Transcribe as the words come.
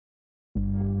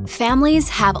Families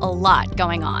have a lot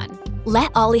going on.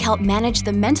 Let Ollie help manage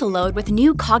the mental load with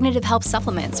new cognitive help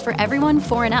supplements for everyone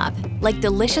 4 and up, like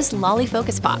delicious Lolly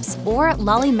Focus Pops or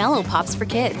Lolly Mellow Pops for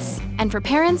kids. And for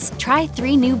parents, try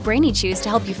 3 new Brainy Chews to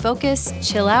help you focus,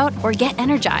 chill out, or get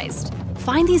energized.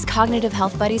 Find these cognitive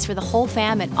health buddies for the whole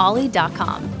fam at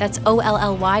ollie.com. That's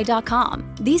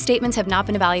OLLY.com. These statements have not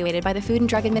been evaluated by the Food and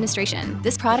Drug Administration.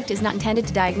 This product is not intended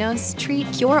to diagnose, treat,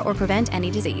 cure, or prevent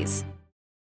any disease.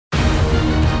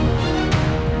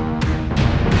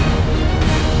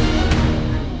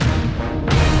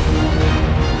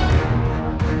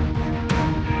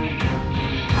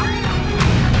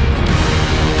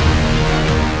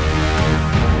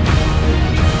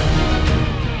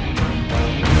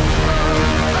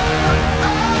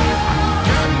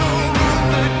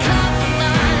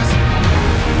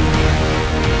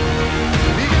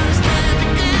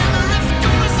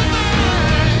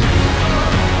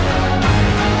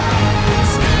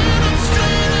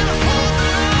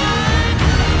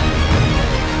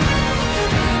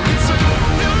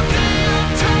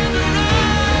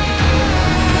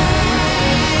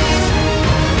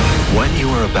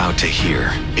 To hear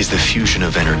is the fusion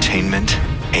of entertainment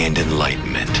and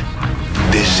enlightenment.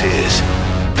 This is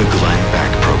the Glenn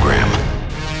Beck Program.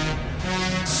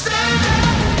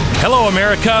 Hello,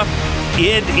 America.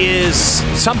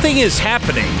 Something is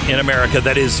happening in America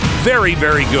that is very,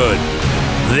 very good.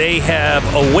 They have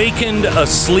awakened a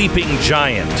sleeping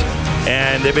giant,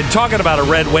 and they've been talking about a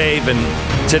red wave, and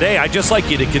today I'd just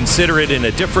like you to consider it in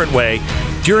a different way.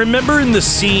 Do you remember in the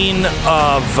scene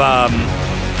of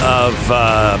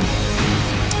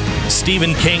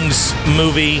Stephen King's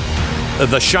movie,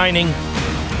 The Shining,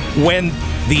 when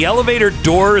the elevator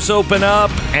doors open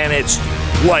up and it's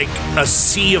like a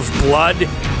sea of blood?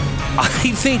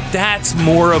 I think that's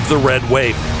more of the red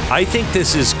wave. I think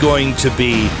this is going to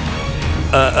be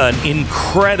an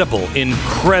incredible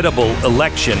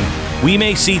election. We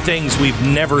may see things we've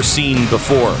never seen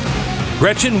before.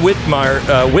 Gretchen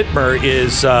Whitmer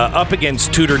is up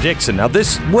against Tudor Dixon. Now,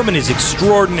 this woman is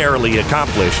extraordinarily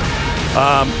accomplished,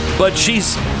 but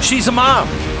she's a mom,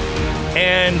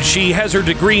 and she has her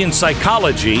degree in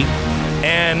psychology,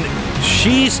 and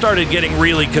she started getting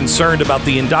really concerned about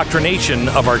the indoctrination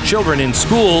of our children in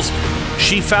schools.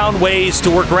 She found ways to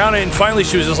work around it, and finally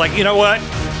she was just like, you know what?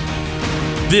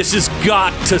 This has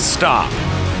got to stop.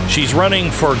 She's running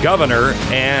for governor,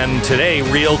 and today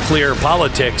Real Clear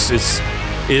Politics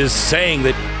is saying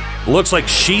that looks like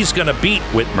she's going to beat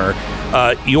Whitmer.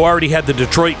 You already had the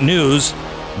Detroit News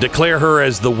declare her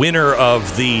as the winner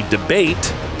of the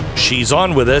debate. She's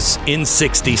on with us in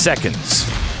 60 seconds.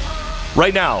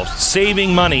 Right now,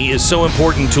 saving money is so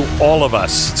important to all of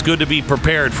us. It's good to be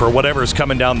prepared for whatever's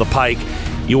coming down the pike.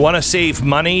 You want to save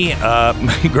money?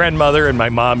 My grandmother and my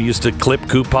mom used to clip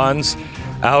coupons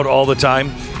out all the time.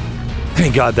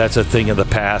 Thank God that's a thing of the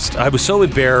past. I was so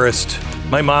embarrassed.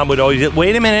 My mom would always say,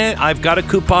 wait a minute, I've got a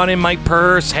coupon in my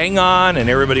purse, hang on. And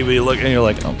everybody would be looking, and you're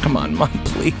like, oh, come on, Mom,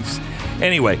 please.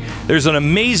 Anyway, there's an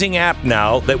amazing app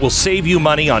now that will save you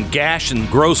money on gas and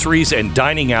groceries and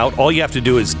dining out. All you have to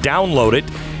do is download it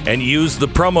and use the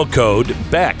promo code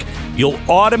BECK. You'll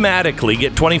automatically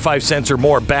get 25 cents or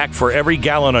more back for every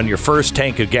gallon on your first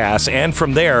tank of gas. And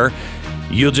from there,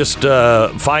 you'll just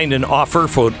find an offer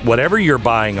for whatever you're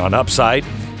buying on Upside.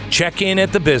 Check in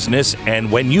at the business,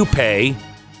 and when you pay,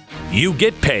 you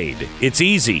get paid. It's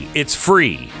easy. It's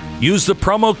free. Use the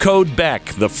promo code BECK,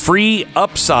 the free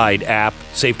Upside app.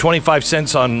 Save 25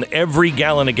 cents on every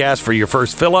gallon of gas for your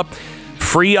first fill-up.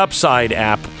 Free Upside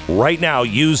app. Right now,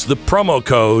 use the promo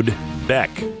code BECK.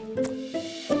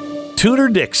 Tudor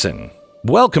Dixon,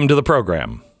 welcome to the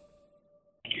program.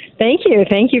 Thank you.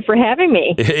 Thank you for having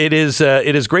me. It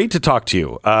is great to talk to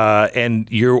you, and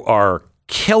you are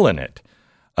killing it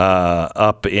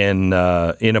up in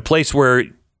a place where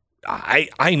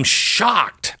I'm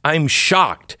shocked. I'm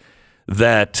shocked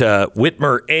that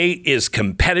Whitmer is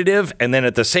competitive, and then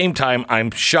at the same time,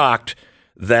 I'm shocked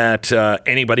that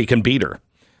anybody can beat her.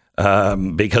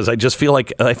 Because I feel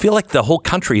like the whole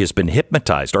country has been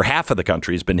hypnotized, or half of the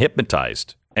country has been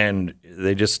hypnotized, and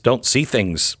they just don't see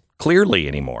things clearly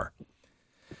anymore.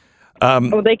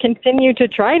 Well, they continue to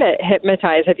try to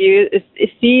hypnotize. If you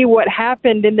see what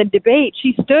happened in the debate,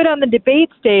 she stood on the debate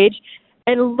stage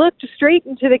and looked straight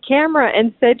into the camera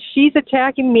and said, she's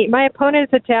attacking me. My opponent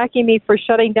is attacking me for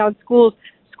shutting down schools.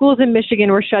 Schools in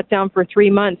Michigan were shut down for 3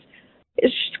 months.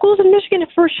 Schools in Michigan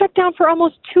were shut down for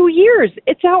almost 2 years.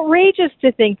 It's outrageous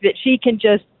to think that she can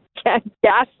just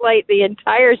gaslight the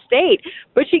entire state,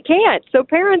 but she can't. So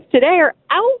parents today are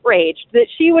outraged that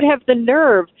she would have the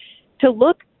nerve to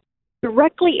look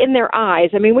directly in their eyes.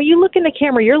 I mean, when you look in the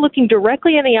camera, you're looking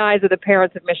directly in the eyes of the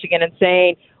parents of Michigan and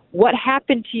saying, what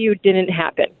happened to you didn't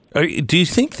happen. Do you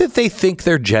think that they think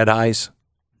they're Jedis?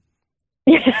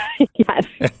 Yes.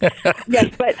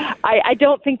 Yes, but I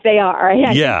don't think they are.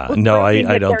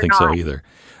 I don't think so either.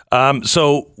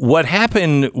 So what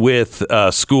happened with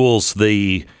schools,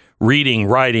 the reading,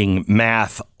 writing,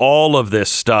 math, all of this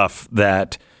stuff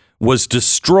that was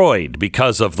destroyed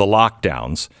because of the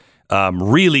lockdowns,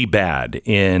 really bad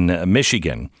in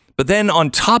Michigan. But then on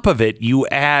top of it, you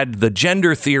add the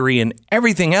gender theory and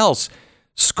everything else.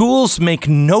 Schools make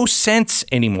no sense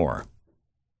anymore.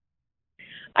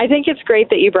 I think it's great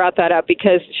that you brought that up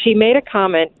because she made a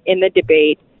comment in the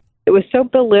debate. It was so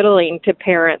belittling to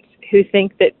parents who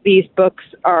think that these books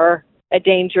are a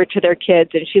danger to their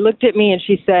kids. And she looked at me and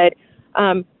she said,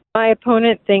 my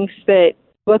opponent thinks that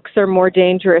books are more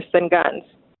dangerous than guns.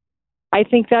 I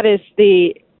think that is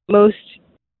the most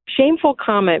shameful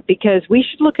comment because we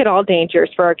should look at all dangers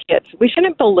for our kids. We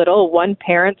shouldn't belittle one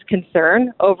parent's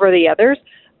concern over the others.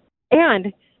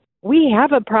 And we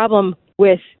have a problem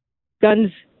with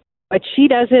guns, but she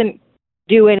doesn't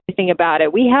do anything about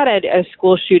it. We had a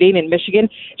school shooting in Michigan.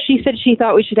 She said she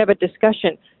thought we should have a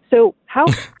discussion. So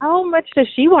how much does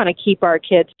she want to keep our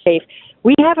kids safe?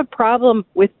 We have a problem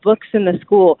with books in the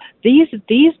school. These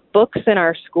books in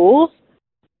our schools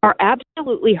are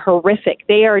absolutely horrific.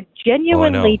 They are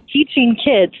genuinely teaching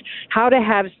kids how to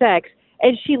have sex.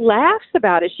 And she laughs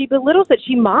about it. She belittles it.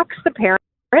 She mocks the parents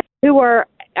who are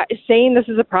saying this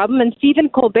is a problem. And Stephen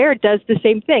Colbert does the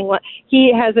same thing.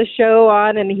 He has a show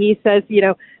on and he says,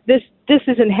 this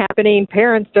isn't happening.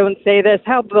 Parents don't say this.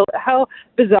 How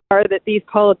bizarre that these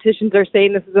politicians are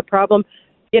saying this is a problem.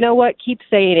 You know what? Keep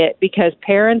saying it because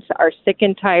parents are sick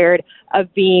and tired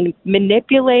of being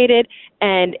manipulated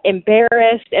and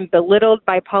embarrassed and belittled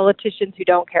by politicians who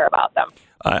don't care about them.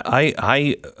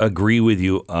 I agree with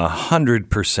you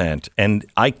 100%. And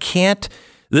I can't.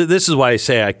 This is why I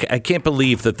say I can't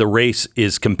believe that the race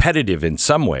is competitive in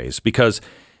some ways, because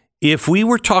if we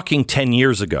were talking 10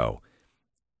 years ago,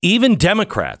 even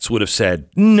Democrats would have said,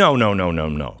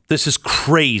 no. This is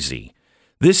crazy.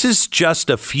 This is just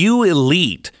a few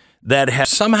elite that have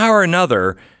somehow or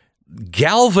another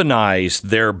galvanized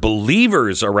their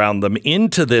believers around them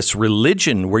into this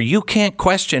religion where you can't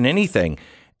question anything.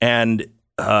 And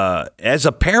as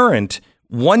a parent,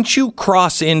 once you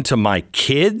cross into my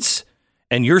kids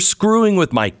and you're screwing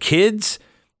with my kids,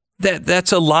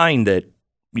 that's a line that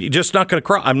you're just not going to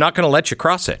cross. I'm not going to let you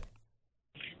cross it.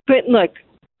 But look,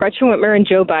 Gretchen Whitmer and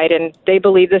Joe Biden, they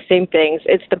believe the same things.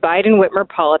 It's the Biden-Whitmer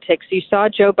politics. You saw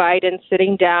Joe Biden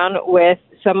sitting down with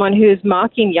someone who's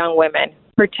mocking young women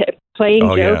for playing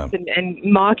jokes and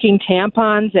mocking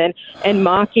tampons and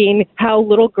mocking how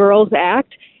little girls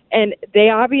act. And they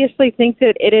obviously think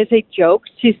that it is a joke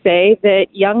to say that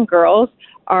young girls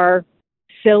are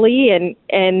silly and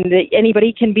that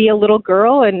anybody can be a little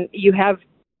girl, and you have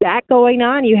that going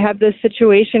on. You have this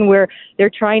situation where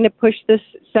they're trying to push this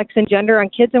sex and gender on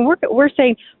kids, and we're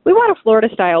saying we want a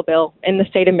Florida-style bill in the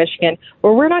state of Michigan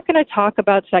where we're not going to talk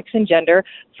about sex and gender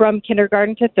from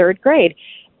kindergarten to third grade.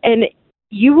 And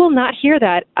you will not hear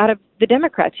that out of the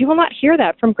Democrats. You will not hear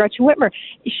that from Gretchen Whitmer.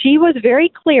 She was very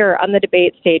clear on the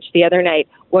debate stage the other night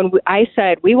when I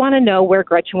said, we want to know where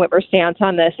Gretchen Whitmer stands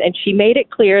on this. And she made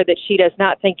it clear that she does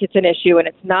not think it's an issue and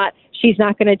she's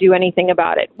not going to do anything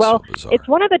about it. Well, it's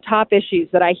one of the top issues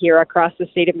that I hear across the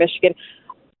state of Michigan.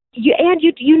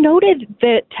 You noted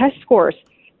the test scores.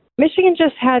 Michigan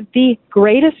just had the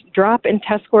greatest drop in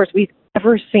test scores we've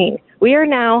ever seen. We are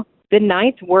now the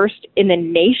 9th worst in the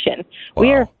nation. Wow.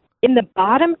 We are in the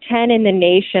bottom 10 in the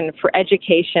nation for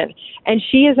education. And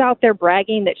she is out there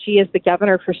bragging that she is the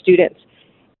governor for students.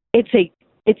 It's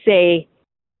a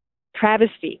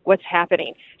travesty what's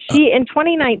happening. In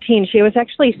 2019, she was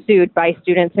actually sued by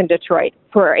students in Detroit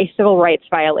for a civil rights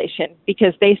violation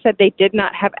because they said they did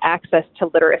not have access to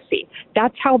literacy.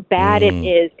 That's how bad it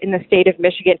is in the state of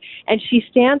Michigan. And she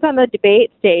stands on the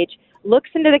debate stage, looks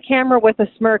into the camera with a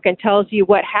smirk and tells you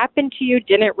what happened to you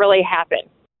didn't really happen.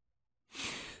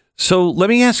 So let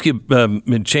me ask you,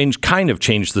 change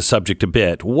the subject a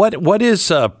bit. What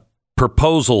is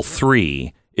Proposal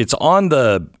 3? It's on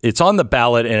the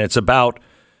ballot, and it's about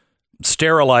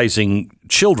sterilizing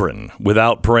children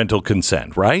without parental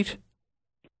consent, right?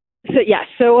 So yes.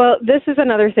 So this is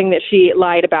another thing that she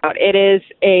lied about. It is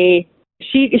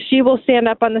she will stand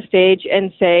up on the stage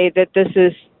and say that this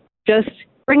is just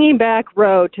bringing back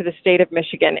Roe to the state of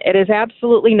Michigan. It is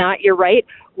absolutely not. You're right.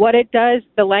 What it does,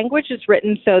 the language is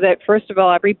written so that, first of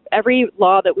all, every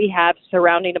law that we have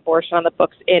surrounding abortion on the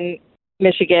books in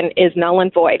Michigan is null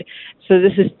and void. So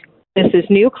this is This is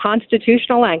new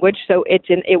constitutional language, so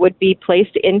it would be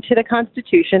placed into the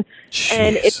Constitution. Jeez.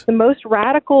 And it's the most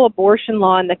radical abortion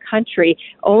law in the country.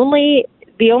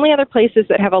 The only other places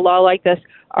that have a law like this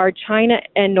are China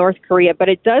and North Korea, but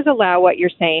it does allow what you're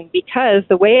saying, because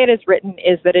the way it is written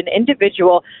is that an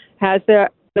individual has the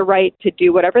right to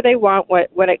do whatever they want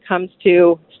when it comes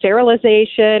to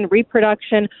sterilization,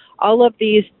 reproduction, all of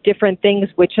these different things,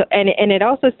 and it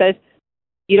also says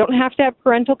you don't have to have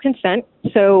parental consent.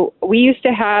 So we used to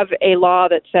have a law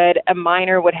that said a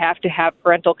minor would have to have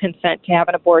parental consent to have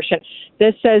an abortion.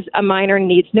 This says a minor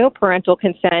needs no parental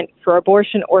consent for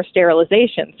abortion or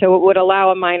sterilization. So it would allow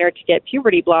a minor to get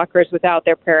puberty blockers without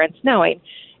their parents knowing.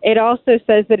 It also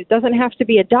says that it doesn't have to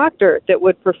be a doctor that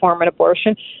would perform an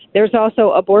abortion. There's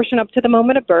also abortion up to the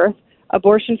moment of birth,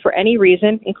 abortion for any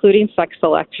reason, including sex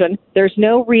selection. There's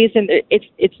no reason,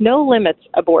 it's no limits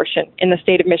abortion in the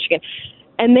state of Michigan.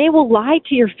 And they will lie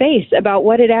to your face about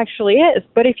what it actually is.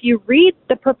 But if you read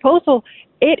the proposal,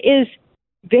 it is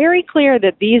very clear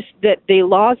that the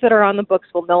laws that are on the books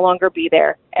will no longer be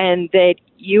there, and that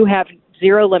you have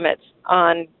zero limits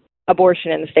on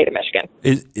abortion in the state of Michigan.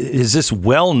 Is this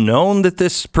well known, that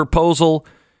this proposal,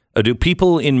 do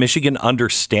people in Michigan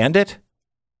understand it?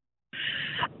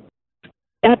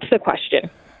 That's the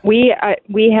question. We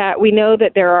know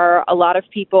that there are a lot of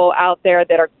people out there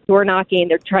that are door knocking.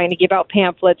 They're trying to give out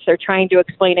pamphlets. They're trying to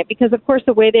explain it, because, of course,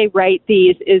 the way they write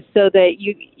these is so that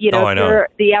if you're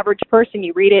the average person,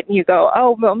 you read it and you go,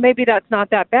 oh, well, maybe that's not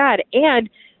that bad. And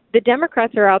the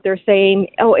Democrats are out there saying,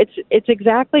 oh, it's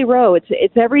exactly Roe.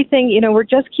 It's everything. We're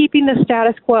just keeping the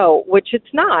status quo, which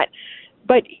it's not.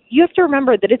 But you have to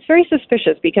remember that it's very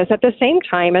suspicious, because at the same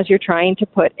time as you're trying to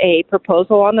put a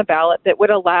proposal on the ballot that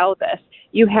would allow this,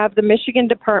 you have the Michigan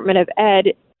Department of Ed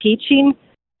teaching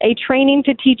a training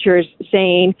to teachers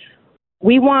saying,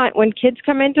 we want, when kids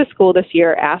come into school this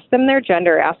year, ask them their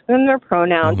gender, ask them their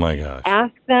pronouns, oh my gosh,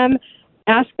 ask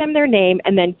them their name,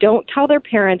 and then don't tell their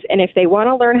parents. And if they want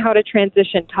to learn how to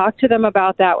transition, talk to them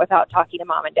about that without talking to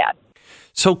mom and dad.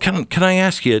 So can I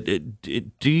ask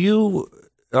you,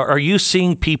 are you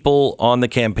seeing people on the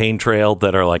campaign trail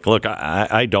that are like, look,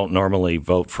 I don't normally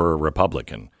vote for a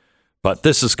Republican, but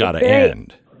this has got to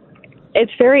end?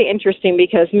 It's very interesting,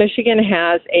 because Michigan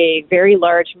has a very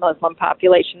large Muslim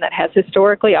population that has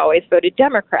historically always voted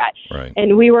Democrat. Right.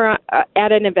 And we were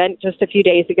at an event just a few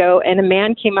days ago, and a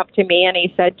man came up to me and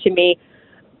he said to me,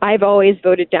 I've always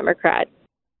voted Democrat.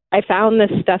 I found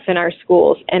this stuff in our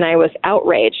schools and I was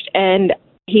outraged. And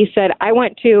he said, I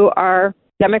went to our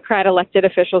Democrat elected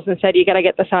officials and said, you got to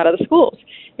get this out of the schools.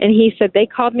 And he said, they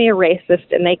called me a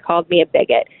racist and they called me a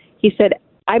bigot. He said,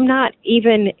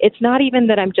 it's not even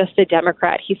that I'm just a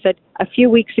Democrat. He said, a few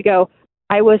weeks ago,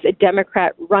 I was a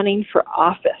Democrat running for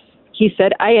office. He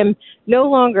said, I am no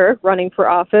longer running for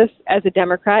office as a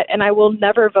Democrat, and I will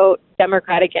never vote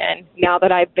Democrat again now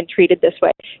that I've been treated this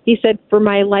way. He said, for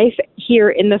my life here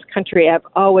in this country, I've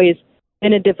always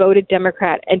been a devoted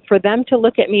Democrat. And for them to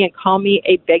look at me and call me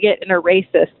a bigot and a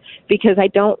racist because I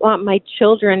don't want my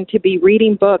children to be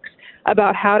reading books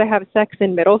about how to have sex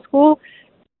in middle school,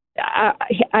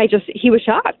 he was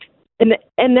shocked.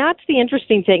 And that's the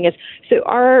interesting thing is, so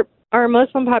our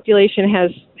Muslim population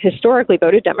has historically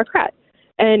voted Democrat.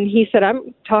 And he said,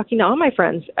 I'm talking to all my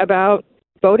friends about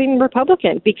voting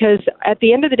Republican, because at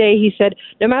the end of the day, he said,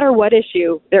 no matter what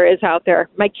issue there is out there,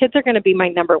 my kids are going to be my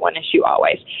number one issue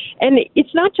always. And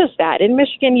it's not just that. In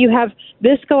Michigan, you have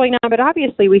this going on, but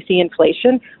obviously we see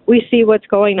inflation. We see what's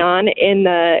going on in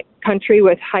the country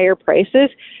with higher prices.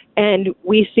 And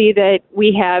we see that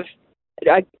we have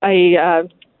a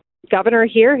governor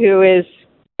here who is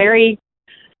very,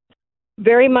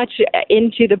 very much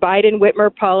into the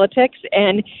Biden-Whitmer politics,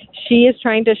 and she is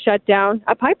trying to shut down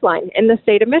a pipeline in the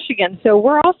state of Michigan. So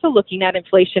we're also looking at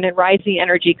inflation and rising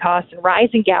energy costs and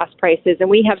rising gas prices, and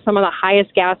we have some of the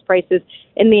highest gas prices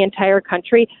in the entire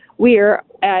country. We are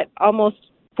at almost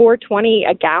 $4.20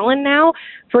 a gallon now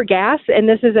for gas, and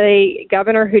this is a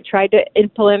governor who tried to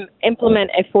implement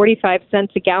a 45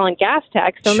 cents a gallon gas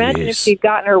tax. So imagine if she'd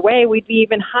gotten her way, we'd be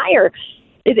even higher.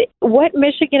 What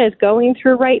Michigan is going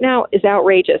through right now is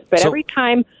outrageous. But every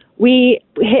time we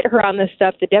hit her on this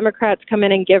stuff, the Democrats come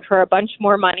in and give her a bunch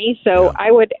more money. So I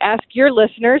would ask your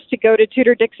listeners to go to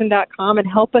TudorDixon.com and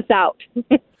help us out.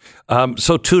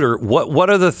 So, Tudor, what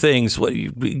are the things?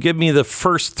 Give me the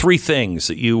first three things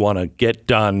that you want to get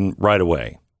done right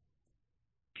away.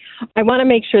 I want to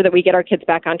make sure that we get our kids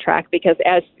back on track, because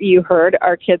as you heard,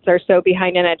 our kids are so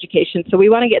behind in education. So we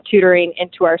want to get tutoring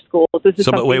into our schools. This is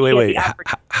wait.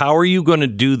 How are you going to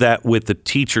do that with the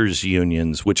teachers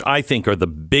unions, which I think are the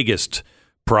biggest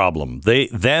problem.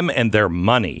 Them and their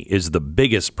money is the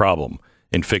biggest problem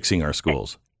in fixing our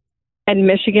schools. And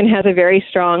Michigan has a very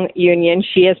strong union.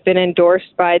 She has been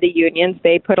endorsed by the unions.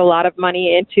 They put a lot of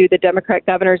money into the Democrat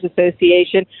Governors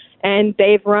Association, and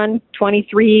they've run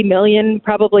 23 million,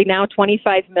 probably now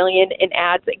 25 million in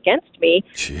ads against me.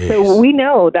 Jeez. So we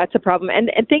know that's a problem.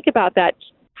 And think about that.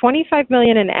 25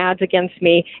 million in ads against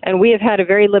me, and we have had a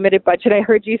very limited budget. I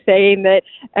heard you saying that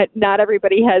not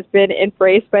everybody has been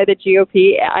embraced by the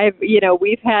GOP.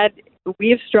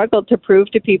 We've struggled to prove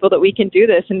to people that we can do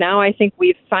this, and now I think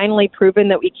we've finally proven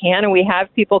that we can, and we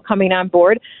have people coming on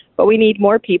board, but we need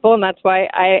more people, and that's why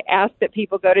I ask that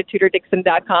people go to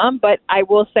TudorDixon.com. But I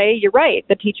will say, you're right,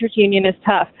 the teachers union is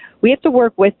tough. We have to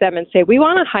work with them and say, we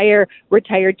want to hire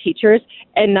retired teachers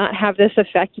and not have this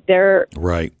affect their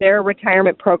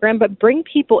retirement program, but bring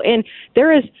people in.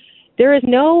 There is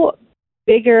no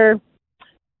bigger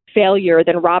failure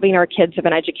than robbing our kids of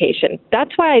an education.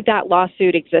 That's why that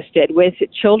lawsuit existed, with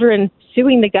children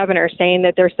suing the governor saying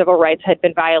that their civil rights had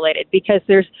been violated, because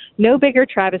there's no bigger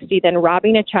travesty than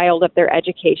robbing a child of their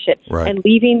education and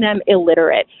leaving them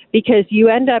illiterate, because you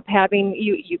end up having,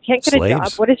 you can't get slaves. A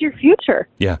job. What is your future?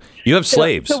 Yeah, you have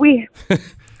slaves. So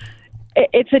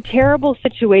it's a terrible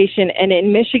situation. And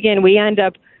in Michigan, we end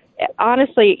up,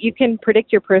 honestly, you can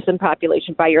predict your prison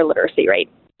population by your literacy rate.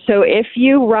 So if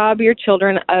you rob your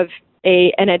children of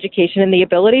an education and the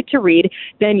ability to read,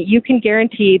 then you can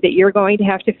guarantee that you're going to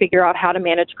have to figure out how to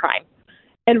manage crime.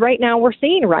 And right now we're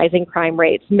seeing rising crime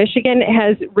rates. Michigan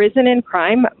has risen in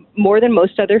crime more than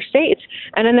most other states.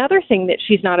 And another thing that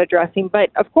she's not addressing,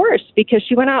 but of course, because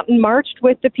she went out and marched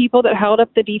with the people that held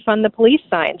up the defund the police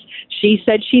signs. She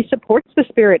said she supports the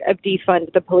spirit of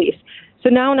defund the police. So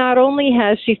now not only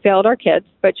has she failed our kids,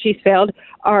 but she's failed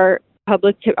our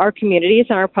communities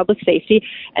and our public safety.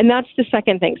 And that's the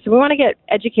second thing. So we want to get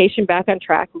education back on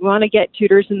track. We want to get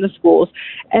tutors in the schools.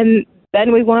 And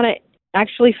then we want to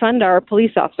actually fund our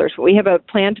police officers. We have a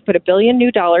plan to put $1 billion new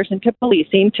into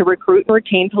policing, to recruit and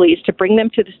retain police, to bring them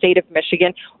to the state of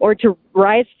Michigan, or to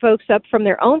rise folks up from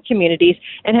their own communities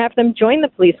and have them join the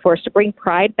police force, to bring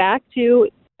pride back to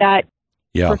that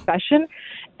profession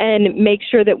and make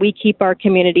sure that we keep our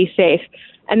community safe.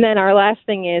 And then our last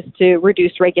thing is to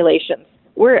reduce regulations.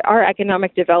 Our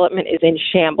economic development is in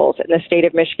shambles in the state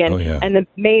of Michigan. And the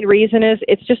main reason is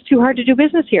it's just too hard to do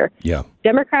business here.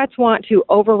 Democrats want to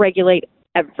overregulate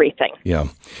everything.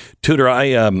 Tudor, I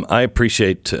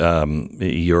appreciate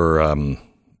your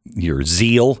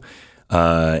zeal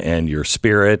and your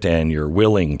spirit, and you're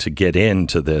willing to get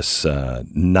into this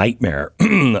nightmare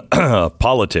of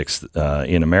politics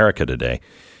in America today.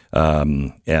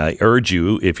 I urge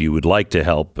you, if you would like to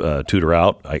help Tudor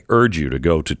out, I urge you to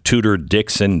go to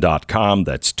TudorDixon.com.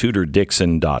 That's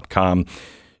TudorDixon.com.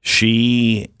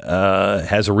 She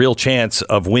has a real chance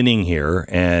of winning here,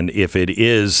 and if it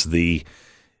is the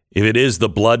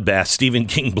bloodbath, Stephen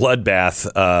King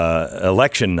bloodbath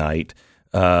election night,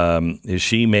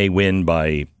 she may win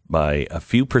by a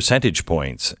few percentage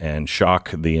points and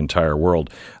shock the entire world.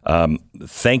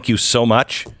 Thank you so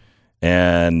much,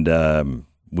 and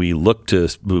we look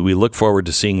forward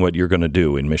to seeing what you're going to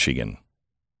do in Michigan.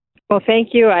 Well,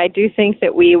 thank you. I do think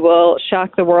that we will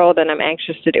shock the world, and I'm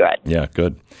anxious to do it. Yeah,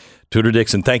 good. Tudor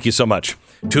Dixon, thank you so much.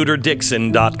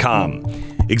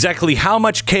 TudorDixon.com. Exactly how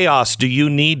much chaos do you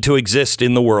need to exist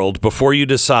in the world before you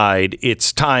decide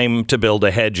it's time to build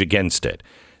a hedge against it?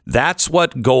 That's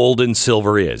what gold and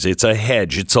silver is. It's a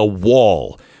hedge. It's a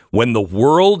wall. When the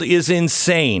world is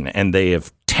insane and they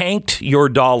have tanked your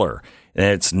dollar, and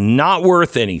it's not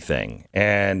worth anything,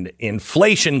 and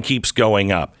inflation keeps going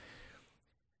up,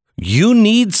 you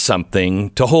need something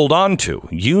to hold on to.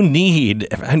 You need,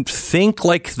 and think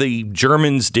like the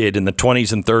Germans did in the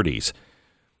 20s and 30s.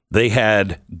 They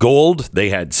had gold, they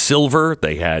had silver,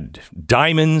 they had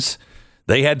diamonds,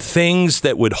 they had things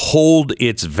that would hold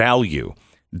its value.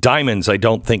 Diamonds, I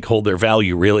don't think, hold their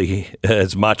value really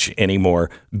as much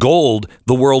anymore. Gold,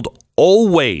 the world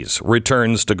always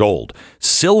returns to gold.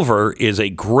 Silver is a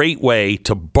great way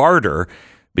to barter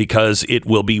because it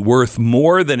will be worth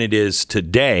more than it is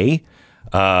today,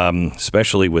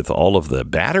 especially with all of the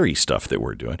battery stuff that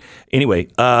we're doing. Anyway,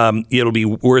 it'll be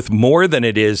worth more than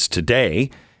it is today,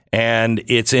 and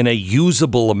it's in a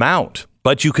usable amount.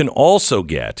 But you can also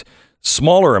get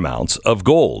smaller amounts of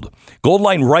gold.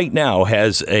 Goldline right now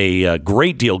has a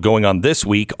great deal going on this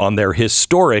week on their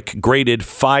historic graded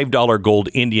 $5 gold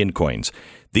Indian coins.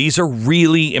 These are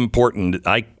really important.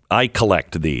 I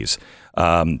collect these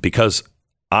because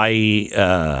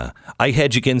I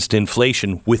hedge against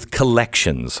inflation with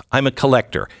collections. I'm a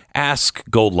collector. Ask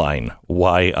Goldline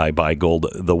why I buy gold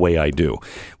the way I do.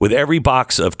 With every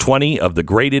box of 20 of the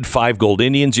graded 5 gold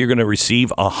Indians, you're going to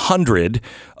receive 100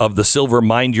 of the silver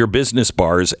Mind Your Business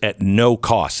bars at no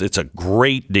cost. It's a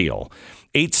great deal.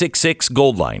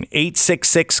 866-GOLDLINE,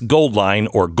 866-GOLDLINE,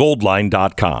 or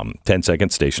goldline.com.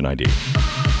 10-second station ID.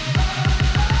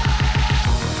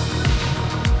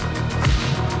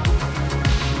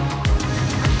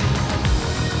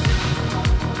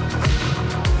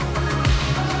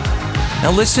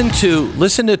 Now listen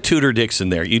to Tudor Dixon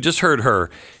there. You just heard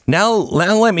her. Now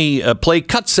let me play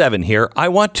cut 7 here. I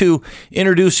want to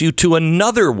introduce you to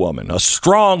another woman, a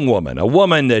strong woman, a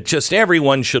woman that just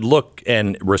everyone should look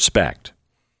and respect.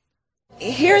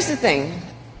 Here's the thing.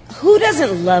 Who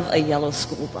doesn't love a yellow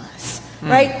school bus,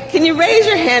 right? Can you raise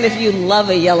your hand if you love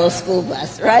a yellow school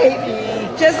bus, right?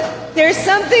 Just, there's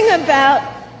something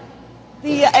about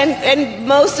and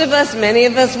most of us, many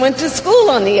of us went to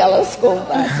school on the yellow school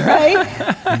bus, right?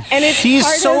 And it's She's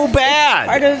so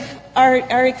bad. It's part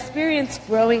of our experience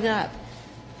growing up.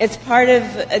 It's part of,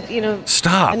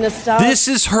 Stop. a nostalgia. This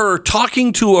is her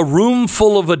talking to a room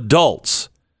full of adults.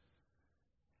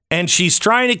 And she's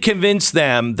trying to convince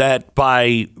them that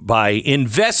by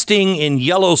investing in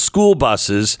yellow school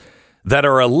buses that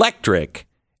are electric,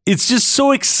 it's just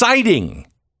so exciting.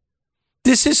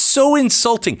 This is so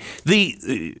insulting.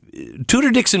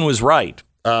 Tudor Dixon was right.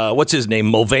 What's his name?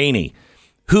 Mulvaney,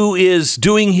 who is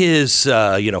doing his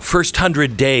first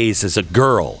 100 days as a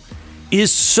girl,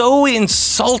 is so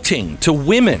insulting to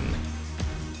women.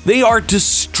 They are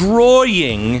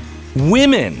destroying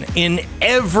women in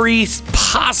every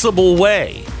possible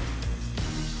way.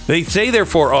 They say,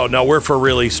 therefore, oh, no, we're for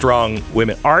really strong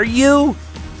women. Are you?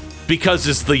 Because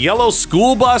is the yellow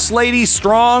school bus lady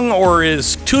strong, or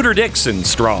is Tudor Dixon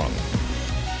strong?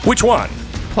 Which one?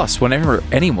 Plus, whenever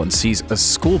anyone sees a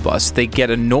school bus, they get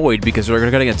annoyed because they're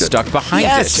going to get stuck behind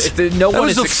it. No that one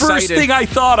was is the excited. First thing I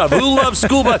thought of. Who loves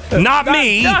school bus? Not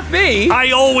me. Not me.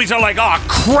 I always are like, oh,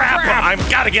 crap. I've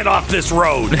got to get off this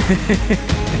road.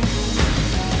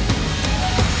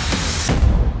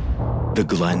 The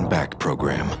Glenn Beck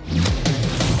Program.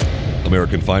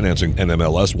 American Financing,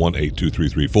 NMLS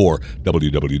 182334,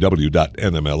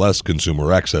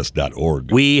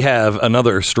 www.nmlsconsumeraccess.org. We have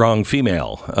another strong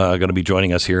female going to be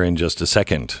joining us here in just a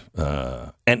second.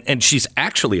 And she's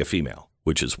actually a female,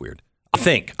 which is weird. I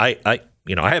think. I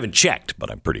haven't checked, but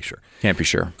I'm pretty sure. Can't be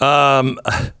sure.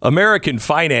 American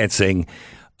Financing,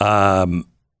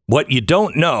 what you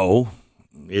don't know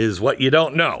is what you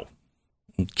don't know.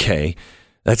 Okay.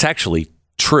 That's actually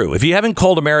true. If you haven't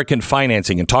called American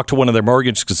Financing and talked to one of their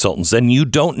mortgage consultants, then you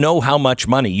don't know how much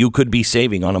money you could be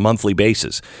saving on a monthly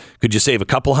basis. Could you save a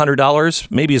couple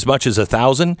 $100, maybe as much as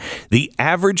 $1,000? The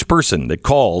average person that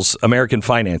calls American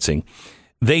Financing,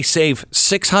 they save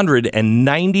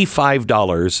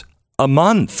 $695 a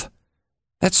month.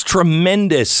 That's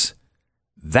tremendous.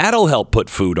 That'll help put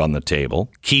food on the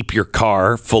table, keep your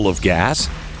car full of gas.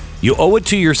 You owe it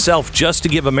to yourself just to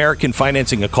give American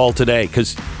Financing a call today,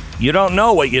 because you don't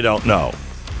know what you don't know.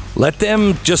 Let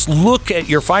them just look at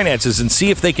your finances and see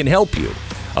if they can help you.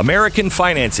 American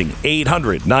Financing,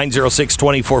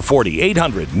 800-906-2440,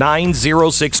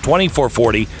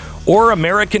 800-906-2440, or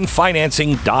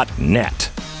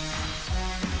AmericanFinancing.net.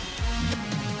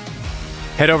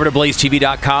 Head over to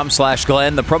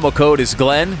blazetv.com/Glenn. The promo code is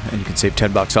Glenn, and you can save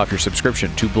 $10 off your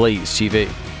subscription to Blaze TV.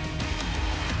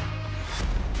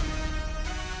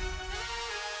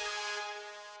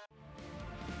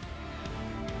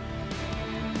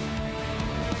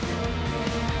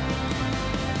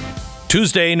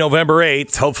 Tuesday, November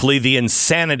 8th, hopefully the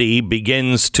insanity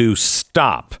begins to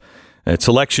stop. It's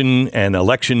election, and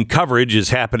election coverage is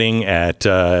happening at,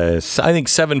 I think,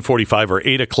 7:45 or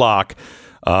 8 o'clock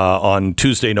on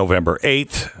Tuesday, November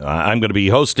 8th. I'm going to be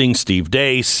hosting Steve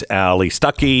Deace, Ali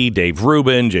Stuckey, Dave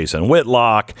Rubin, Jason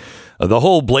Whitlock, the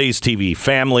whole Blaze TV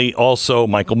family. Also,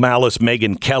 Michael Malice,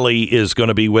 Megan Kelly is going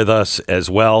to be with us as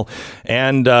well.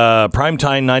 And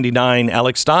Primetime 99,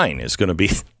 Alex Stein is going to be...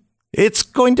 It's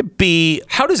going to be...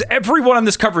 How does everyone on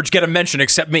this coverage get a mention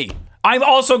except me? I'm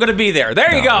also going to be there.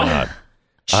 There you go.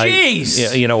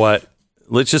 Jeez. You know what?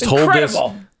 Let's just hold this.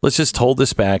 Let's just hold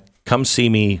this back. Come see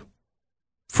me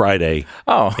Friday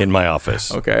in my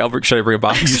office. Okay. Should I bring a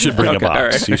box? You should bring a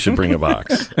box. Right. You should bring a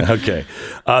box. Okay.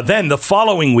 Then the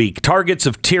following week, Targets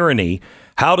of Tyranny,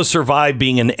 How to Survive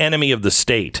Being an Enemy of the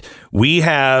State. We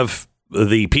have...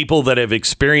 the people that have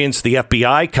experienced the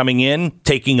FBI coming in,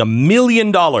 taking $1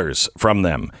 million from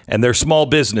them and their small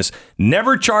business,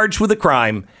 never charged with a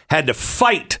crime, had to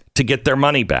fight to get their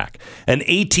money back. An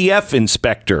ATF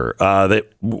inspector that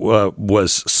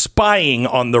was spying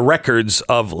on the records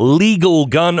of legal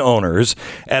gun owners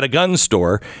at a gun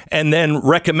store and then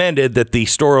recommended that the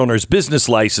store owner's business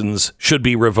license should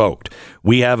be revoked.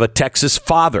 We have a Texas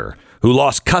father who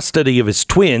lost custody of his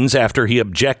twins after he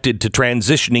objected to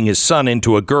transitioning his son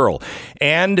into a girl.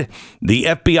 And the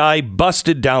FBI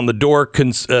busted down the door,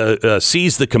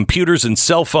 seized the computers and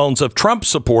cell phones of Trump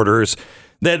supporters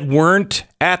that weren't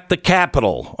at the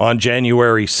Capitol on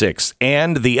January 6th.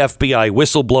 And the FBI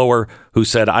whistleblower who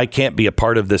said, I can't be a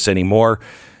part of this anymore.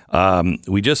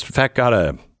 We just, in fact, got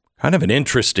a kind of an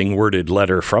interesting worded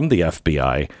letter from the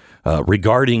FBI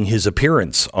regarding his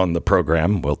appearance on the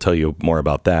program. We'll tell you more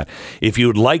about that. If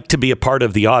you'd like to be a part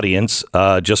of the audience,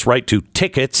 just write to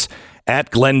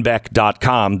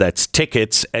tickets@glennbeck.com. That's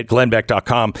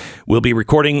tickets@glennbeck.com. We'll be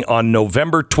recording on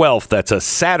November 12th. That's a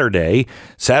Saturday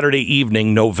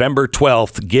evening, November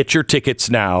 12th. Get your tickets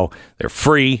now. They're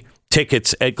free.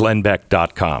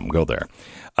 Tickets@glennbeck.com. Go there.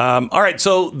 All right.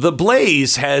 So The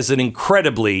Blaze has an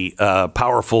incredibly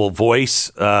powerful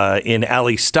voice in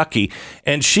Allie Stuckey,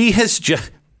 and she has just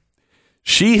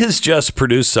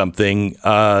produced something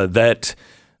that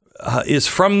is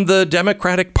from the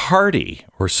Democratic Party,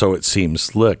 or so it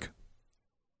seems. Look.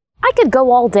 I could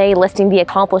go all day listing the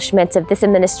accomplishments of this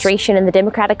administration and the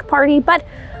Democratic Party, but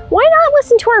why not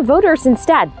listen to our voters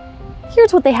instead?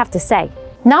 Here's what they have to say.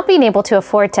 Not being able to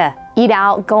afford to eat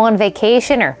out, go on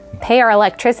vacation, or pay our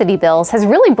electricity bills has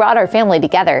really brought our family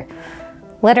together.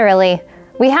 Literally,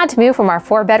 we had to move from our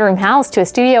 4-bedroom house to a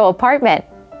studio apartment.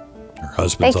 Her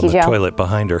husband's on the toilet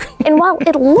behind her. And while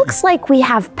it looks like we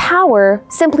have power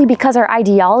simply because our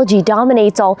ideology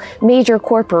dominates all major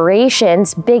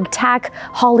corporations, big tech,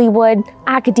 Hollywood,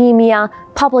 academia,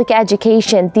 public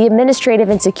education, the administrative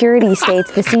and security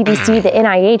states, the CDC, the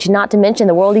NIH, not to mention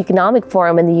the World Economic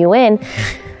Forum and the UN,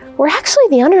 we're actually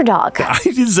the underdog.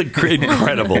 It is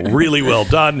incredible. Really well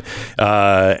done.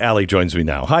 Allie joins me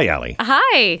now. Hi, Allie.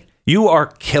 Hi. You are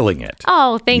killing it.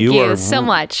 Oh, thank you so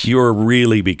much. You're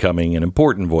really becoming an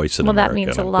important voice in America. Well, that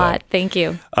means a lot. Thank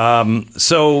you. How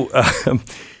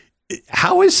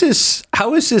is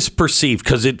this perceived?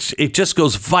 Because it just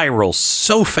goes viral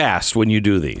so fast when you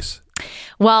do these.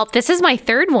 Well, this is my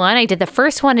third one. I did the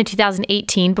first one in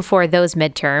 2018 before those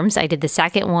midterms. I did the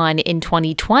second one in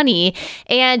 2020.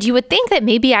 And you would think that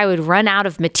maybe I would run out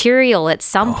of material at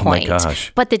some point. My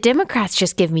gosh. But the Democrats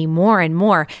just give me more and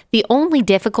more. The only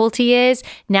difficulty is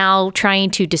now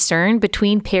trying to discern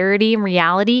between parody and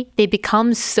reality. They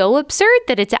become so absurd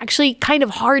that it's actually kind of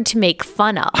hard to make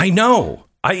fun of. I know.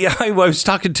 I was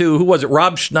talking to, who was it?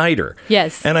 Rob Schneider.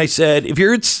 Yes. And I said, if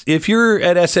you're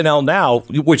at SNL now,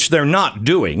 which they're not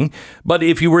doing, but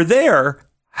if you were there,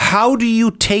 how do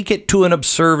you take it to an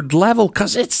absurd level?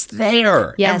 Because it's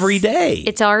there every day.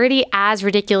 It's already as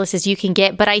ridiculous as you can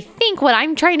get. But I think what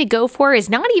I'm trying to go for is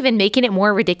not even making it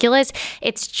more ridiculous.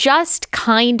 It's just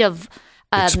kind of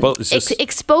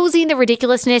exposing the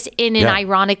ridiculousness in an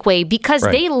ironic way, because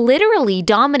they literally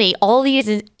dominate all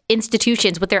these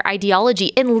institutions with their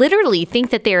ideology and literally think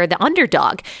that they're the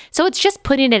underdog. So it's just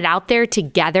putting it out there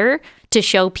together to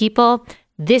show people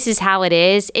this is how it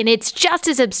is, and it's just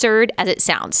as absurd as it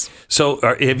sounds. So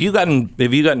have you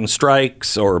gotten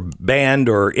strikes or banned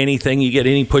or anything? You get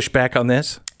any pushback on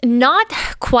this? Not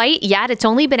quite yet. It's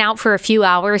only been out for a few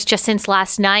hours just since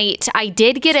last night. I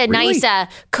did get a nice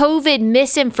COVID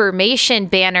misinformation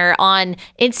banner on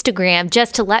Instagram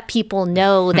just to let people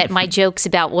know that my jokes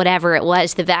about whatever it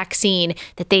was, the vaccine,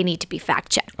 that they need to be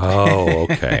fact checked. Oh,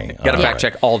 okay. Got to fact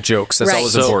check all jokes. That's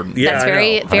always important. Yeah,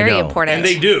 that's very important. And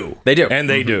they do. They do. And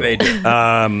they do. They do.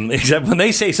 Except when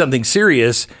they say something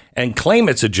serious and claim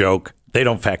it's a joke, they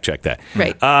don't fact check that.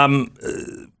 Right.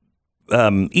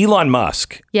 Elon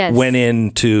Musk went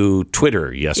into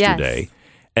Twitter yesterday, Yes.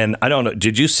 and I don't know.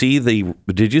 Did you see the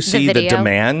video?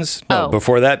 demands? Oh.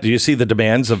 Before that, did you see the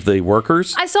demands of the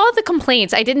workers? I saw the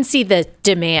complaints. I didn't see the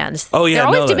demands. Oh, yeah, they're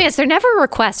always no, demands. They're never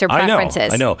requests or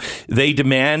preferences. I know. They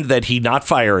demand that he not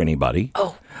fire anybody.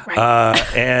 Oh, right.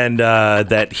 And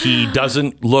that he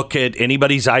doesn't look at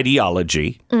anybody's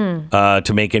ideology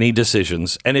to make any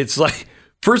decisions. And it's like,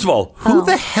 first of all, who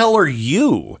the hell are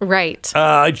you? Right.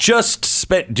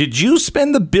 Did you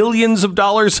spend the billions of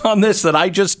dollars on this that I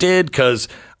just did? Because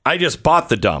I just bought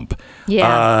the dump.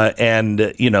 Yeah.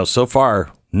 And so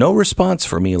far, no response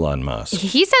from Elon Musk.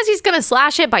 He says he's going to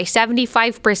slash it by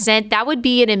 75%. That would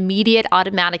be an immediate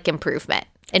automatic improvement,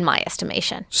 in my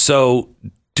estimation. So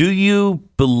do you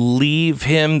believe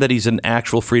him that he's an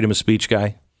actual freedom of speech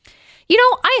guy?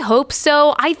 I hope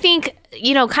so. I think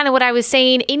kind of what I was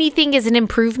saying, anything is an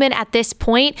improvement at this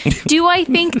point. Do I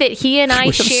think that he and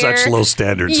I share such low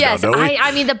standards? Yes, now, don't we?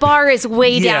 I mean, the bar is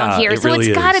way down here, so really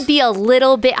it's got to be a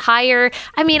little bit higher.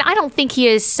 I mean, I don't think he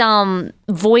is some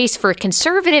voice for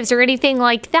conservatives or anything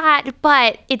like that,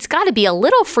 but it's got to be a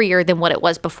little freer than what it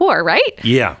was before, right?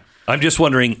 Yeah, I'm just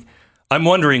wondering. I'm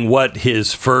wondering what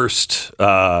his first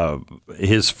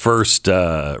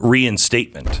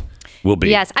reinstatement will be.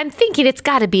 Yes, I'm thinking it's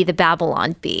got to be the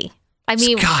Babylon Bee. I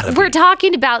mean, we're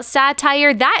talking about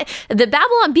satire. That the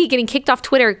Babylon Bee getting kicked off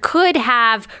Twitter could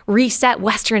have reset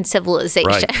Western civilization.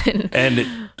 Right.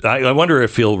 And I wonder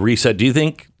if he'll reset. Do you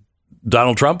think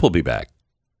Donald Trump will be back?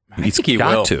 He's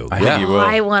got to. I think he will.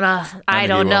 I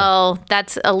don't know.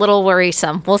 That's a little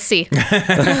worrisome. We'll see.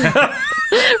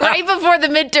 Right before the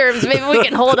midterms, maybe we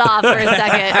can hold off for a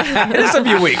second. Just a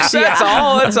few weeks. That's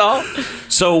all.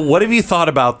 So what have you thought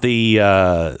about the...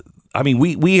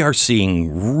 we are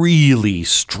seeing really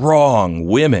strong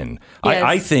women. Yes.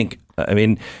 I think,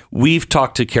 we've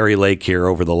talked to Carrie Lake here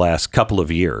over the last couple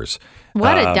of years.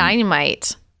 What a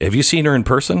dynamite. Have you seen her in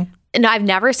person? No, I've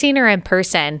never seen her in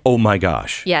person. Oh, my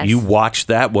gosh. Yes. You watch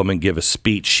that woman give a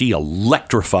speech. She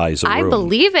electrifies a room. I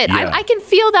believe it. Yeah. I can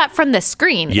feel that from the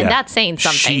screen, and that's saying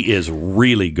something. She is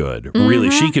really good. Mm-hmm. Really.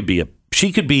 She could be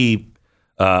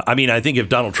I think if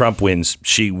Donald Trump wins,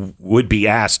 she would be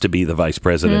asked to be the vice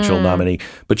presidential nominee,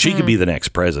 but she could be the next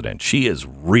president. She is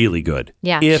really good.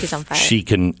 Yeah, if she's on fire. She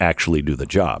can actually do the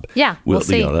job. Yeah, we'll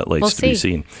see. That remains to be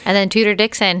seen. And then Tudor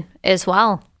Dixon as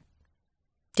well.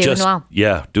 Doing well.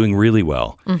 Yeah, doing really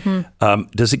well. Mm-hmm.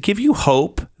 Does it give you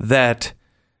hope that,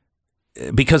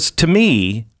 because to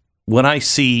me, when I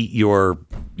see your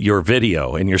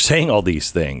video and you're saying all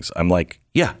these things, I'm like,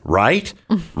 yeah, right?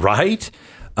 Right?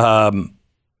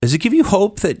 Does it give you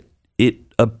hope that it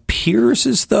appears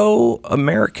as though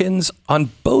Americans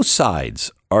on both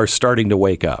sides are starting to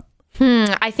wake up?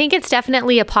 I think it's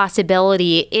definitely a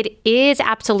possibility. It is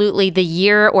absolutely the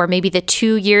year or maybe the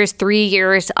 2 years, 3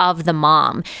 years of the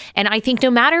mom. And I think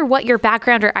no matter what your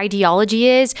background or ideology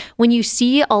is, when you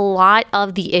see a lot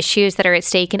of the issues that are at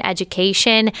stake in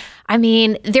education, I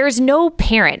mean, there's no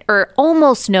parent or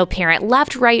almost no parent,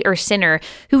 left, right, or center,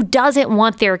 who doesn't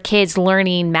want their kids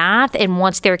learning math and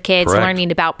wants their kids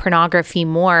learning about pornography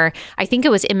more. I think it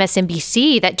was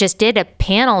MSNBC that just did a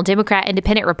panel, Democrat,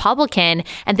 Independent, Republican,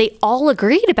 and they all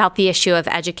agreed about the issue of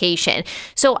education.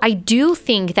 So I do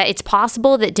think that it's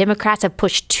possible that Democrats have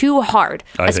pushed too hard,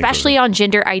 especially on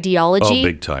gender ideology. Oh,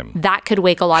 big time. That could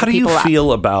wake a lot of people up. How do you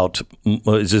feel about,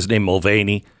 is his name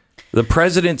Mulvaney? The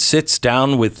president sits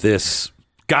down with this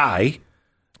guy,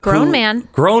 grown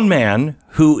man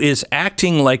who is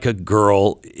acting like a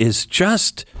girl, is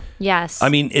just, yes. I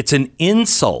mean, it's an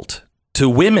insult to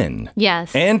women,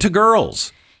 yes, and to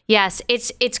girls. Yes,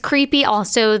 it's creepy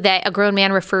also that a grown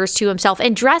man refers to himself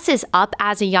and dresses up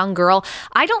as a young girl.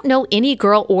 I don't know any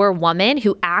girl or woman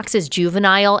who acts as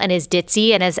juvenile and as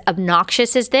ditzy and as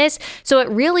obnoxious as this. So it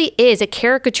really is a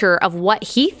caricature of what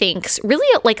he thinks really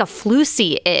like a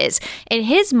floozy is. In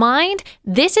his mind,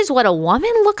 this is what a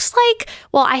woman looks like.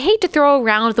 Well, I hate to throw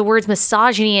around the words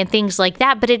misogyny and things like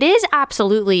that, but it is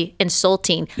absolutely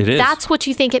insulting. It is. That's what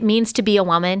you think it means to be a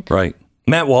woman. Right.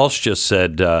 Matt Walsh just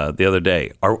said the other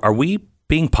day, are we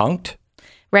being punked?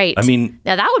 Right. I mean,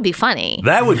 now that would be funny.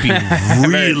 That would be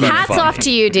really Hats funny. off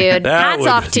to you, dude. Hats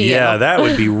off to you. Yeah, that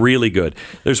would be really good.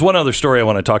 There's one other story I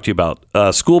want to talk to you about.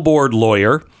 A school board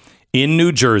lawyer in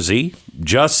New Jersey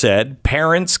just said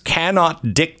parents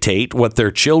cannot dictate what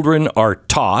their children are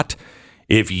taught.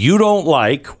 If you don't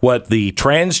like what the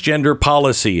transgender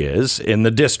policy is in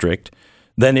the district,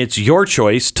 then it's your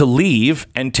choice to leave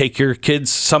and take your kids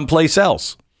someplace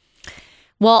else.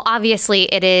 Well, obviously,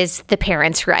 it is the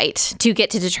parents' right to get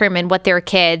to determine what their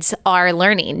kids are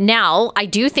learning. Now, I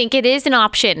do think it is an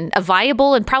option, a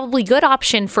viable and probably good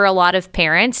option for a lot of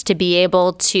parents to be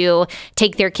able to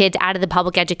take their kids out of the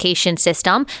public education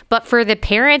system. But for the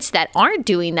parents that aren't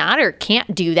doing that or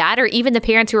can't do that, or even the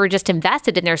parents who are just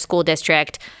invested in their school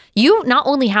district, you not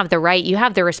only have the right, you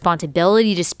have the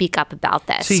responsibility to speak up about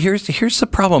this. See, here's the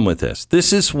problem with this.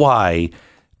 This is why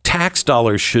tax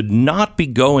dollars should not be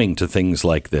going to things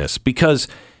like this, because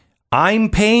I'm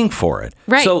paying for it.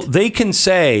 Right. So they can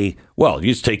say, well,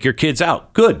 you just take your kids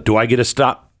out. Good. Do I get to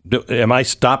stop? Am I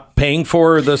stop paying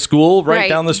for the school right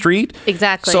down the street?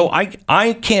 Exactly. So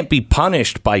I can't be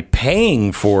punished by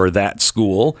paying for that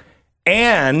school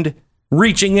and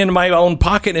reaching into my own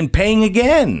pocket and paying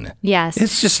again. Yes.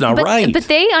 It's just not right. But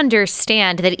they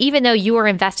understand that even though you are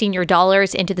investing your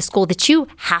dollars into the school, that you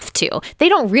have to. They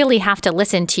don't really have to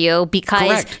listen to you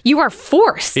because you are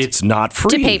forced. It's not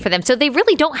free to pay for them. So they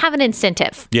really don't have an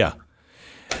incentive. Yeah.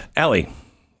 Allie,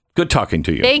 good talking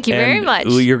to you. Thank you very much.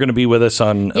 You're going to be with us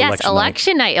on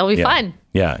election night. It'll be fun.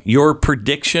 Yeah. Your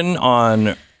prediction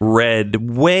on red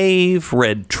wave,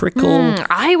 red trickle.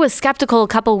 I was skeptical a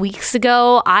couple weeks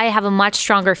ago. I have a much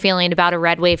stronger feeling about a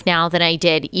red wave now than I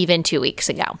did even 2 weeks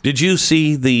ago. Did you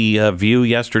see the View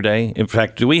yesterday? In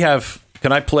fact,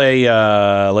 can I play,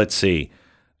 let's see,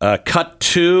 cut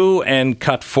 2 and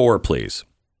cut 4, please?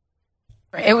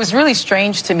 It was really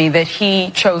strange to me that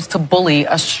he chose to bully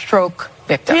a stroke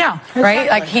victim. Yeah, exactly. Right?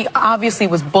 Like, he obviously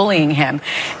was bullying him.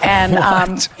 And,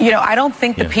 I don't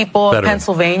think the people of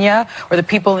Pennsylvania or the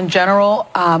people in general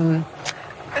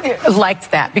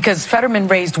liked that, because Fetterman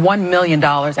raised $1 million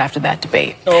after that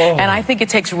debate. And I think it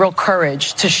takes real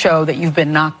courage to show that you've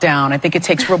been knocked down. I think it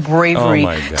takes real bravery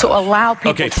to allow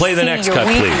people to play the see next your cut,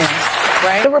 weakness. please.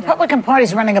 Right? The Republican Party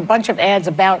is running a bunch of ads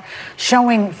about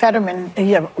showing Fetterman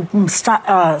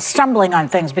stumbling on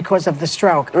things because of the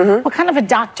stroke. What kind of a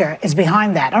doctor is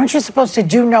behind that? Aren't you supposed to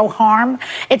do no harm?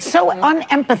 It's so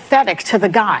unempathetic to the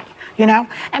guy,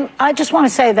 And I just want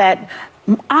to say that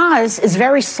Oz is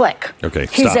very slick. Okay,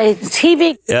 He's a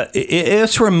TV...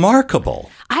 it's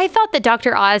remarkable. I thought that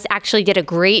Dr. Oz actually did a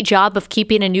great job of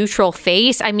keeping a neutral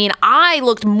face. I mean, I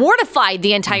looked mortified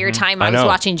the entire time I was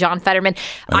watching John Fetterman.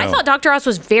 I thought Dr. Oz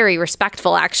was very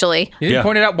respectful, actually. He didn't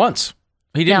point it out once.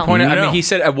 He didn't point it out. I mean, he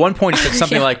said at one point, he said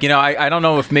something like, I don't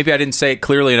know if maybe I didn't say it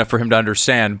clearly enough for him to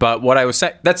understand, but what I was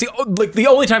saying, that's the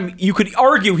only time you could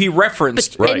argue he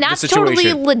referenced and that's the situation.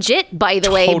 Totally legit, by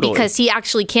the way, because he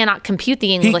actually cannot compute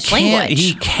the English language.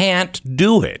 He can't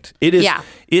do it. It is. Yeah.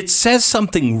 It says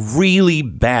something really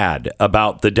bad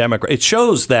about the Democrat. It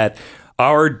shows that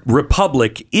our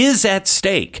republic is at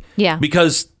stake. Yeah.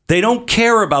 Because they don't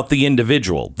care about the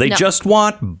individual. They just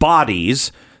want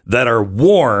bodies that are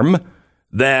warm,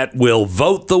 that will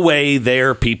vote the way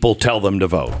their people tell them to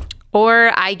vote.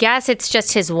 Or I guess it's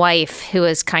just his wife who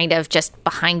is kind of just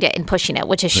behind it and pushing it,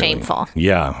 which is shameful.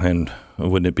 Yeah, and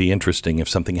wouldn't it be interesting if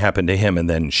something happened to him and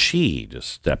then she just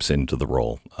steps into the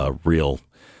role,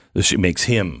 she makes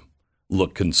him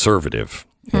look conservative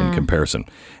in comparison.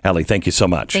 Allie, thank you so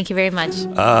much. Thank you very much.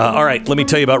 All right, let me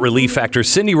tell you about Relief Factor.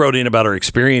 Cindy wrote in about her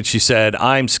experience. She said,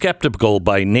 I'm skeptical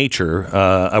by nature.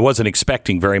 I wasn't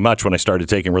expecting very much when I started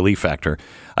taking Relief Factor.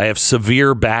 I have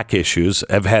severe back issues.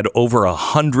 I've had over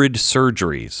 100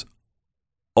 surgeries.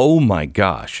 Oh, my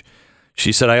gosh.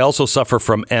 She said, I also suffer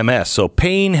from MS, so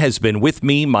pain has been with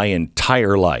me my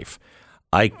entire life.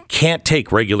 I can't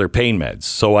take regular pain meds,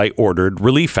 so I ordered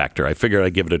Relief Factor. I figured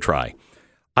I'd give it a try.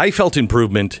 I felt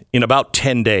improvement in about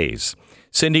 10 days.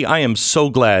 Cindy, I am so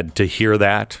glad to hear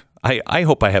that. I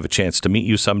hope I have a chance to meet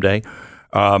you someday.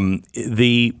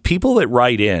 The people that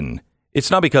write in,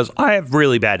 it's not because I have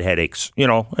really bad headaches,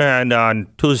 and on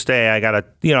Tuesday I got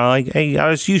I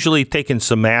was usually taking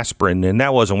some aspirin and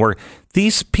that wasn't working.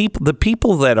 These people, the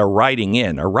people that are writing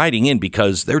in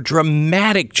because they're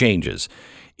dramatic changes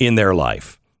in their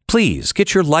life. Please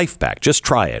get your life back. Just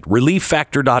try it.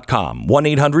 ReliefFactor.com.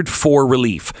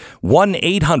 1-800-4RELIEF.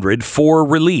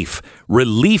 1-800-4RELIEF.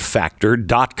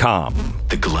 ReliefFactor.com.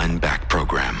 The Glenn Beck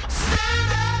Program.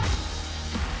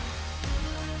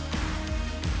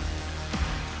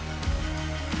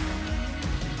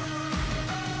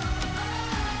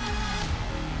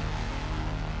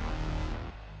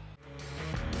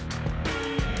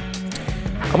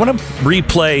 I want to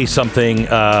replay something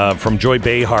from Joy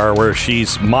Behar where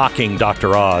she's mocking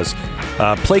Dr. Oz.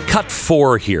 Play cut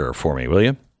 4 here for me, will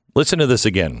you? Listen to this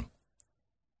again.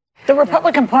 The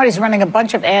Republican Party is running a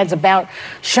bunch of ads about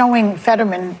showing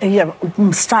Fetterman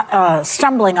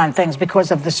stumbling on things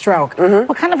because of the stroke.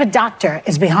 What kind of a doctor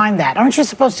is behind that? Aren't you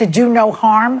supposed to do no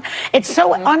harm? It's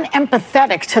so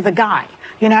unempathetic to the guy,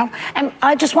 And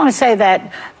I just want to say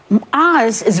that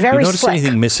Oz is very slick. You notice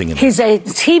anything missing in He's a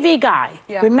TV guy.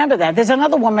 Yeah. Remember that. There's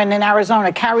another woman in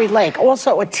Arizona, Carrie Lake,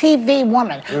 also a TV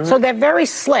woman. So they're very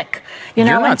slick. You're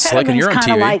not slick and you're on TV.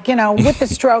 Kind of like, with the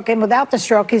stroke and without the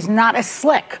stroke, he's not as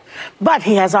slick. But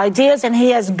he has ideas and he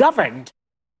has governed.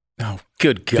 Oh,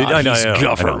 good God. He's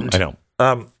governed. I know.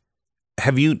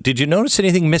 Did you notice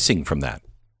anything missing from that?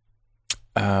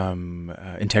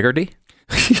 Integrity?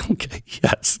 Okay.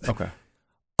 Yes. Okay.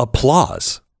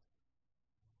 Applause.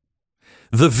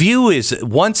 The View is,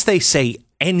 once they say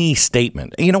any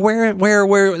statement, where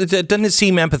doesn't it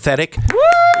seem empathetic?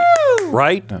 Woo!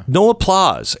 Right? No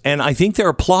applause. And I think their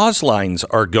applause lines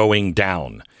are going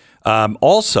down.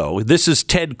 Also, this is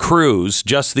Ted Cruz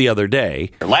just the other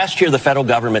day. Last year, the federal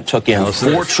government took in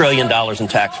 $4 trillion in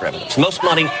tax revenue. It's the most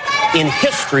money in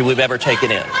history we've ever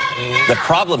taken in. The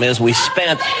problem is we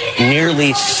spent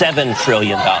nearly $7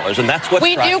 trillion, and that's what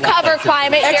we do cover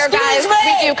climate here, guys.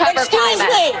 We do cover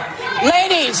climate.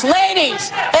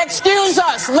 Ladies, excuse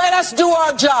us. Let us do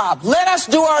our job. Let us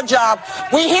do our job.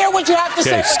 We hear what you have to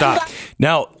say. Okay, stop.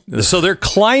 Now, so they're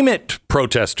climate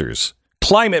protesters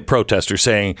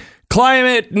saying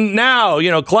climate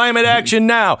now, climate action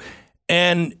now.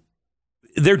 And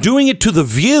they're doing it to The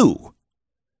View.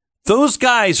 Those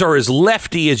guys are as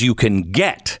lefty as you can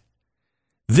get.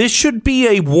 This should be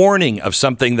a warning of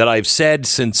something that I've said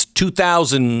since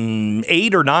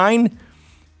 2008 or 9.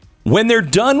 When they're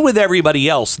done with everybody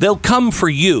else, they'll come for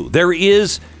you.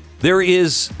 It's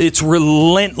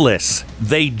relentless.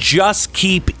 They just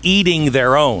keep eating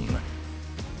their own.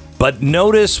 But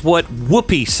notice what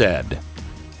Whoopi said.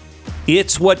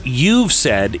 It's what you've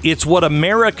said. It's what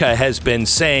America has been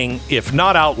saying, if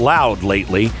not out loud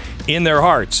lately, in their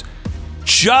hearts.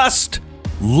 Just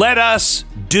let us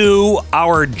do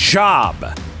our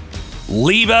job.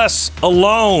 Leave us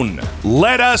alone.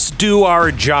 Let us do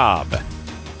our job.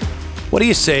 What do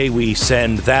you say we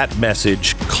send that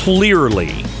message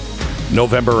clearly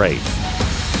November 8th?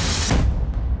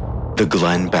 The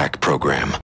Glenn Beck Program.